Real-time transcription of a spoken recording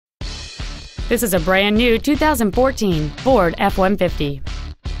This is a brand new 2014 Ford F-150.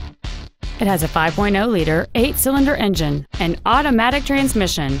 It has a 5.0-liter, 8-cylinder engine, an automatic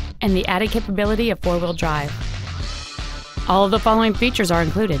transmission, and the added capability of 4-wheel drive. All of the following features are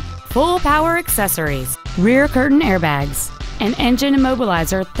included: full power accessories, rear curtain airbags, an engine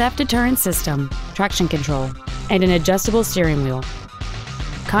immobilizer theft deterrent system, traction control, and an adjustable steering wheel.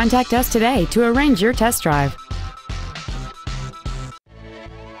 Contact us today to arrange your test drive.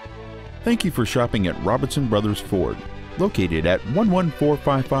 Thank you for shopping at Robertson Brothers Ford, located at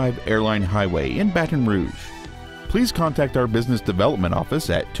 11455 Airline Highway in Baton Rouge. Please contact our business development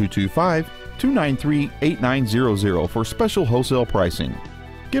office at 225-293-8900 for special wholesale pricing.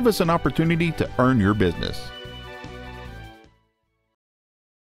 Give us an opportunity to earn your business.